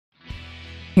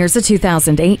Here's a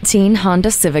 2018 Honda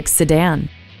Civic Sedan.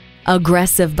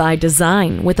 Aggressive by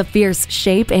design, with a fierce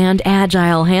shape and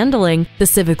agile handling, the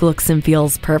Civic looks and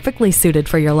feels perfectly suited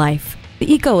for your life.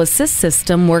 The Eco Assist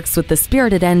system works with the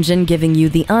spirited engine, giving you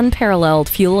the unparalleled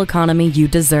fuel economy you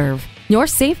deserve. Your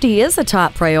safety is a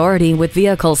top priority with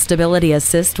Vehicle Stability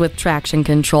Assist with traction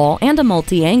control and a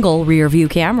multi-angle rear-view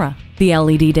camera. The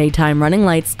LED daytime running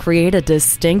lights create a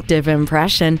distinctive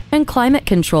impression, and climate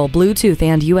control, Bluetooth,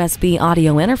 and USB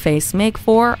audio interface make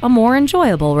for a more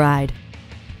enjoyable ride.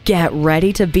 Get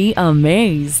ready to be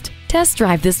amazed. Test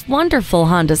drive this wonderful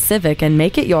Honda Civic and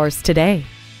make it yours today.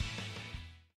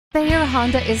 Thayer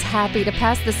Honda is happy to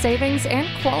pass the savings and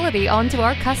quality on to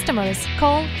our customers.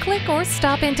 Call, click, or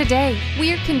stop in today.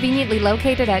 We are conveniently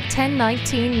located at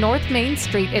 1019 North Main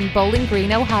Street in Bowling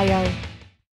Green, Ohio.